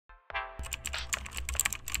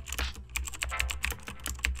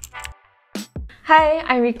Hi,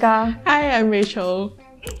 I'm Riqqah. Hi, I'm Rachel.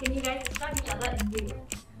 Can you guys describe each other in brief?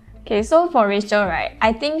 Okay, so for Rachel, right,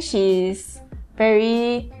 I think she's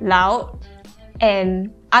very loud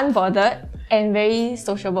and unbothered and very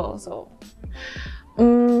sociable also.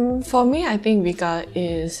 For me, I think Riqqah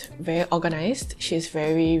is very organized. She's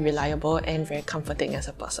very reliable and very comforting as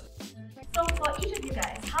a person. So for each of you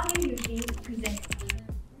guys, how do you usually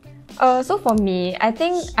present? So for me, I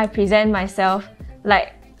think I present myself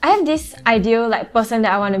like I have this ideal person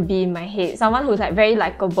that I want to be in my head. Someone who's very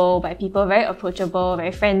likable by people, very approachable,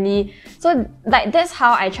 very friendly. So that's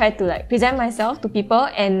how I try to present myself to people,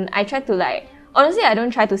 and I try to honestly I don't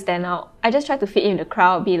try to stand out. I just try to fit in the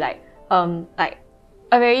crowd, be like a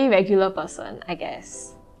very regular person, I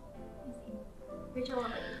guess. Rachel, what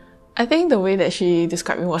about you? I think the way that she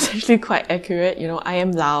described me was actually quite accurate. You know, I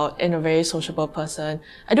am loud and a very sociable person.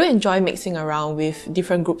 I do enjoy mixing around with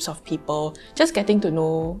different groups of people, just getting to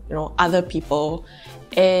know, other people.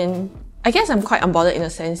 And I guess I'm quite unbothered in a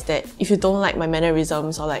sense that if you don't like my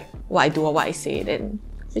mannerisms or what I do or what I say, then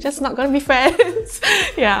we're just not gonna be friends.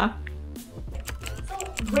 Yeah. So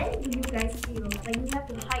when do you guys feel like you have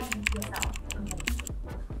to hide yourself?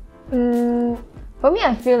 For me,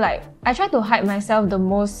 I feel like I try to hide myself the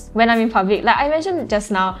most when I'm in public. Like I mentioned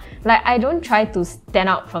just now, I don't try to stand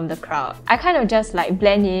out from the crowd. I kind of just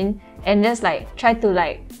blend in and just try to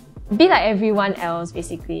be like everyone else,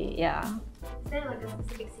 basically. Yeah. Is there a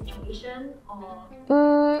specific situation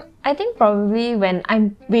or? I think probably when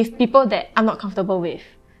I'm with people that I'm not comfortable with.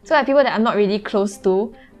 So people that I'm not really close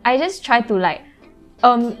to, I just try to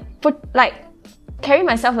carry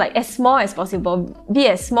myself as small as possible, be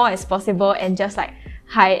as small as possible, and just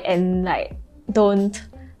hide and don't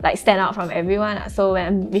stand out from everyone. So when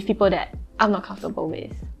I'm with people that I'm not comfortable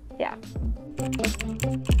with, yeah.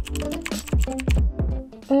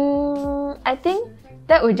 I think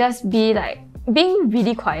that would just be being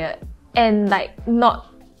really quiet and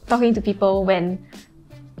not talking to people when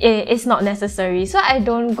it's not necessary. So I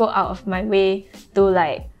don't go out of my way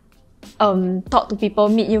to talk to people,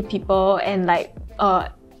 meet new people, and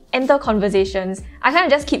enter conversations. I kind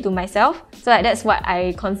of just keep to myself. So that's what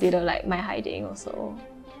I consider my hiding also.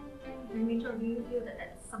 And Rachel, do you feel that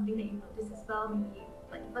that's something that you noticed as well? Maybe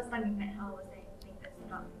the first time you met her, was there anything that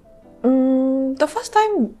stood out? The first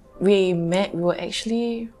time we met, we were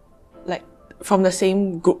actually from the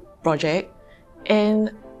same group project,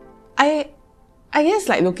 and I guess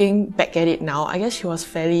looking back at it now, I guess she was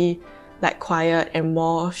fairly quiet and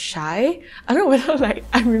more shy. I don't know whether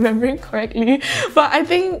I'm remembering correctly, but I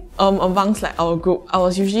think amongst our group, I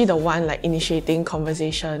was usually the one initiating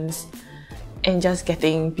conversations and just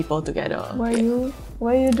getting people together. Were you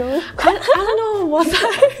doing? I don't know, was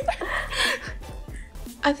I?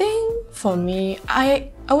 I think for me,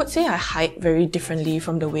 I would say I hide very differently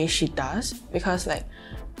from the way she does, because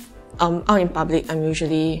out in public, I'm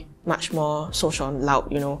usually much more social and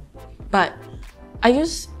loud, but I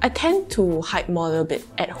tend to hide more a little bit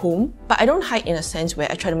at home, but I don't hide in a sense where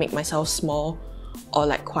I try to make myself small or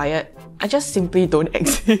quiet. I just simply don't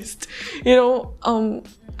exist.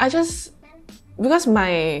 Because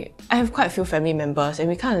I have quite a few family members and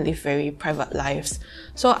we kind of live very private lives.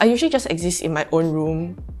 So I usually just exist in my own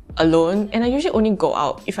room alone, and I usually only go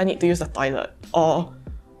out if I need to use the toilet or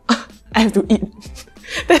I have to eat.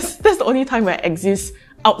 That's the only time where I exist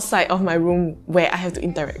outside of my room where I have to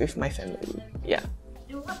interact with my family. Yeah.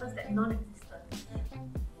 And what does that non-existence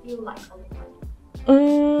feel like all the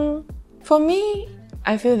time? For me,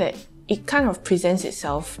 I feel that it kind of presents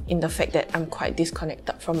itself in the fact that I'm quite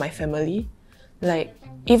disconnected from my family.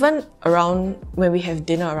 Even around when we have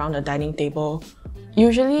dinner around the dining table,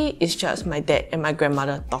 usually it's just my dad and my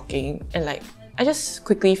grandmother talking, and I just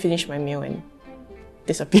quickly finish my meal and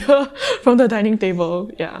disappear from the dining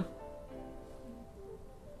table. Yeah.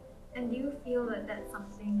 And do you feel that that's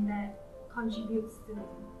something that contributes to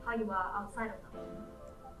how you are outside of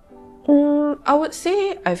the home? I would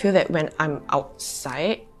say I feel that when I'm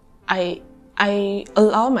outside, I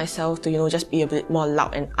allow myself to just be a bit more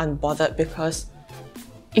loud and unbothered, because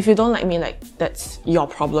if you don't like me, that's your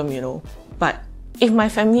problem, But if my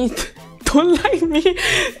family don't like me,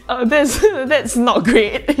 that's not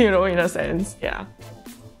great, in a sense. Yeah.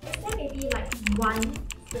 Is there maybe one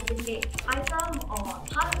specific item or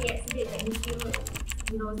part of the exhibit that you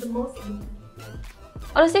feel is the most significant?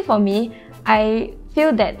 Honestly, for me, I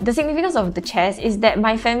feel that the significance of the chairs is that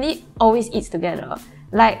my family always eats together.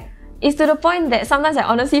 it's to the point that sometimes I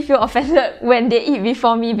honestly feel offended when they eat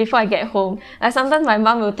before me, before I get home. Like sometimes my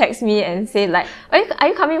mom will text me and say like, are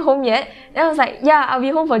you coming home yet? And I was like, yeah, I'll be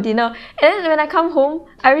home for dinner. And then when I come home,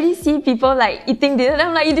 I already see people like eating dinner and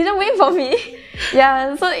I'm like, you didn't wait for me.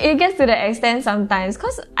 Yeah, so it gets to that extent sometimes.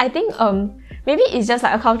 Cause I think maybe it's just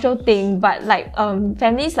like a cultural thing, but like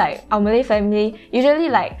families like our Malay family usually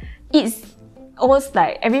like eats almost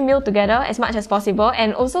like every meal together as much as possible.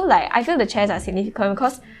 And also like I feel the chairs are significant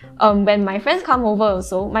because when my friends come over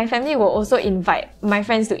also, my family will also invite my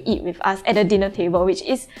friends to eat with us at the dinner table, which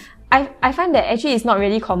is I find that actually it's not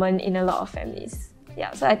really common in a lot of families.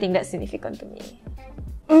 Yeah, so I think that's significant to me.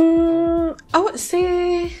 I would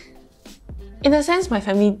say in a sense my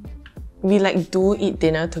family, we like do eat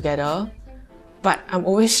dinner together, but I'm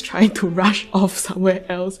always trying to rush off somewhere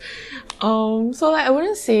else. So like I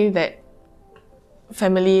wouldn't say that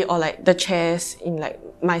family or like the chairs in like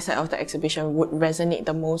my side of the exhibition would resonate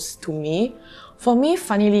the most to me. For me,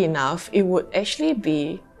 funnily enough, it would actually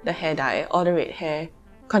be the hair dye or the red hair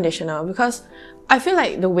conditioner, because I feel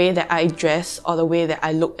like the way that I dress or the way that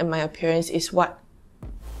I look and my appearance is what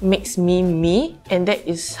makes me me, and that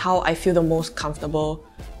is how I feel the most comfortable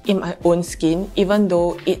in my own skin, even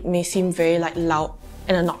though it may seem very like loud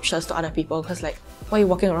and obnoxious to other people, because like, why are you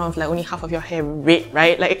walking around with like only half of your hair red,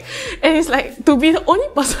 right? Like, and it's like to be the only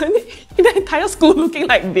person in the entire school looking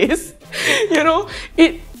like this, you know?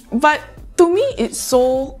 But to me, it's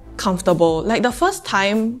so comfortable. Like the first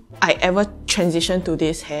time I ever transitioned to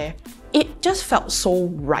this hair, it just felt so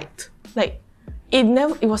right. Like it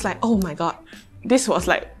was like, oh my god, this was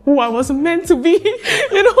like who I was meant to be,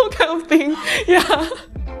 you know, kind of thing. Yeah.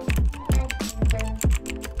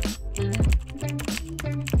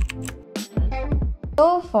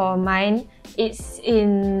 So for mine, it's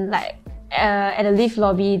in like at the lift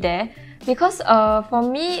lobby there, because for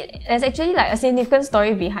me there's actually like a significant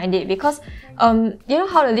story behind it, because you know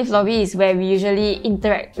how the lift lobby is where we usually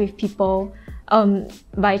interact with people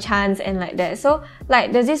by chance and like that. So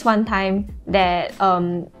like there's this one time that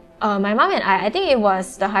my mom and I think it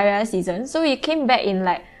was the Hari Raya season, so we came back in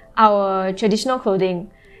like our traditional clothing,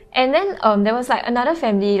 and then there was like another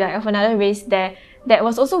family like of another race there that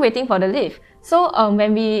was also waiting for the lift. So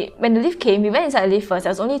when the lift came, we went inside the lift first.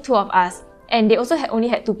 There was only two of us, and they also only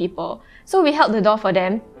had two people. So we held the door for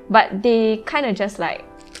them, but they kind of just like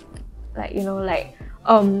you know, like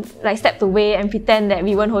stepped away and pretend that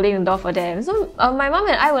we weren't holding the door for them. So my mom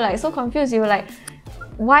and I were like so confused. We were like,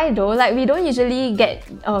 why though? Like we don't usually get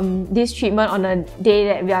this treatment on a day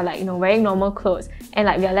that we are like, you know, wearing normal clothes and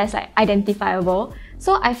like we are less like identifiable.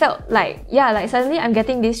 So I felt like, yeah, like suddenly I'm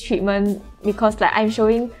getting this treatment because like I'm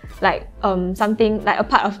showing like something like a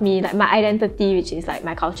part of me, like my identity, which is like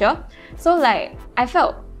my culture. So like I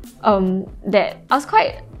felt that I was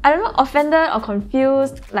quite, I don't know, offended or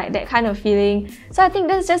confused, like that kind of feeling. So I think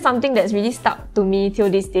that's just something that's really stuck to me till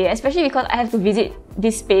this day, especially because I have to visit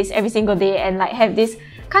this space every single day and like have this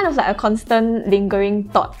kind of like a constant lingering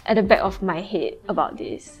thought at the back of my head about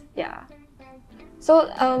this. Yeah. So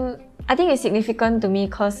I think it's significant to me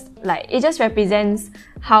because like it just represents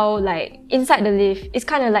how like inside the lift, it's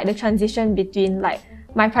kind of like the transition between like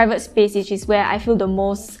my private space, which is where I feel the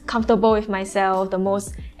most comfortable with myself, the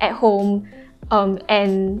most at home,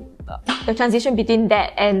 and the transition between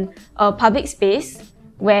that and a public space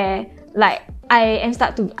where like I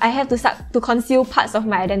have to start to conceal parts of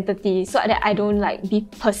my identity so that I don't like be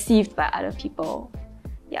perceived by other people.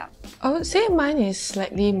 Yeah. I would say mine is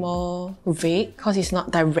slightly more vague because it's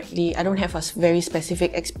not directly, I don't have a very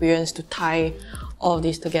specific experience to tie all of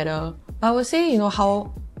this together. But I would say, you know,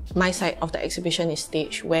 how my side of the exhibition is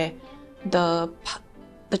staged, where the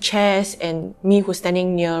chairs and me who's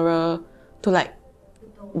standing nearer to like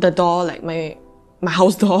the door, like my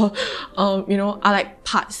house door, you know, are like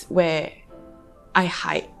parts where I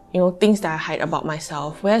hide, you know, things that I hide about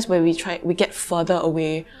myself. Whereas where we get further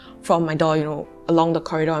away from my door, you know, along the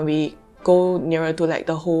corridor, and we go nearer to like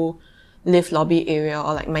the whole lift lobby area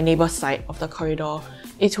or like my neighbor's side of the corridor,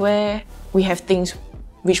 it's where we have things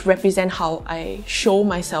which represent how I show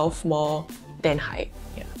myself more than hide.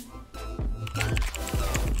 Yeah.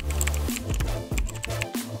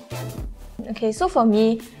 Okay, so for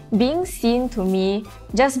me, being seen to me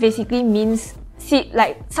just basically means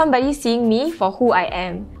like somebody seeing me for who I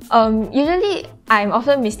am. Usually I'm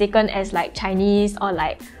often mistaken as like Chinese or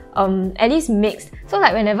like at least mixed. So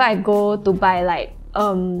like whenever I go to buy like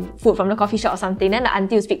food from the coffee shop or something, then the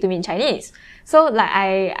auntie will speak to me in Chinese. So like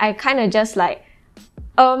I kind of just like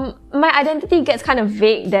my identity gets kind of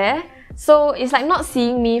vague there. So it's like not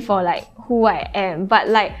seeing me for like who I am. But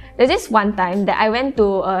like there's this one time that I went to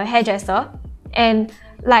a hairdresser, and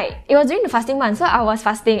like it was during the fasting month, so I was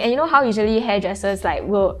fasting, and you know how usually hairdressers like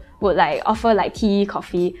would like offer like tea,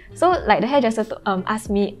 coffee. So like the hairdresser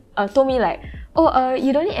told me like, oh,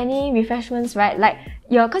 you don't need any refreshments, right? Like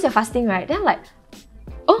cause you're fasting, right? Then I'm like,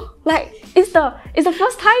 oh, like it's the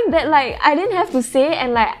first time that like I didn't have to say,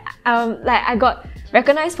 and like I got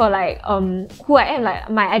recognized for like who I am, like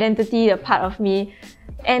my identity, the part of me.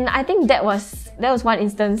 And I think that was one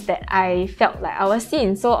instance that I felt like I was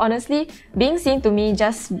seen. So honestly, being seen to me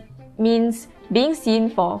just means being seen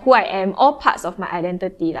for who I am, all parts of my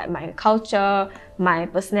identity, like my culture, my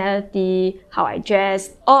personality, how I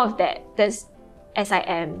dress, all of that. That's as I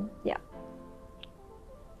am. Yeah.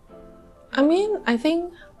 I mean, I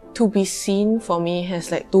think to be seen for me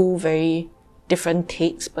has like two very different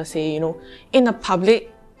takes per se, you know. In the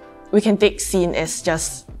public, we can take seen as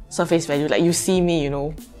just surface value, like you see me, you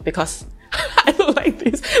know, because I look like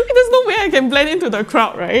this. There's no way I can blend into the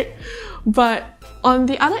crowd, right? But on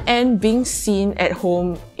the other end, being seen at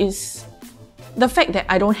home is the fact that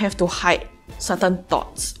I don't have to hide certain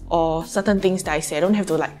thoughts or certain things that I say. I don't have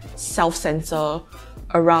to like self-censor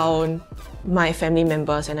around my family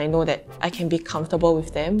members, and I know that I can be comfortable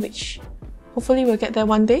with them, which hopefully we'll get there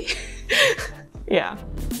one day. Yeah.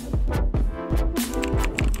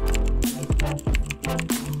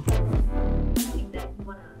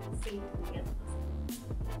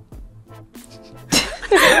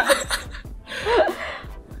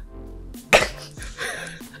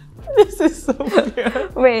 This is so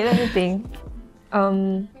weird. Wait, let me think.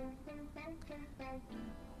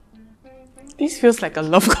 This feels like a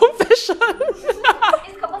love confession.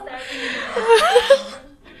 It's couple therapy.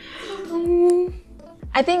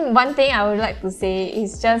 I think one thing I would like to say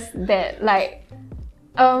is just that like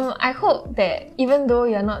I hope that even though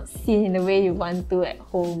you're not seen in the way you want to at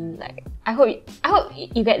home, like I hope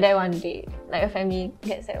you get there one day, like your family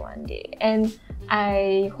gets there one day, and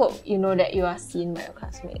I hope you know that you are seen by your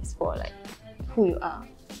classmates for like who you are.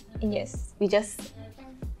 And yes, we just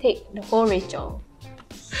take the whole Rachel.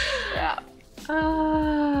 Yeah.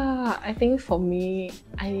 I think for me,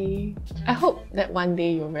 I hope that one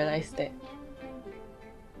day you'll realize that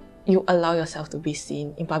you allow yourself to be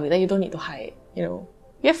seen in public, that you don't need to hide, you know.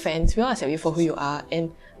 We have fans, we all accept you for who you are,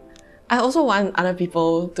 and I also want other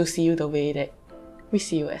people to see you the way that we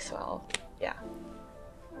see you as well. Yeah.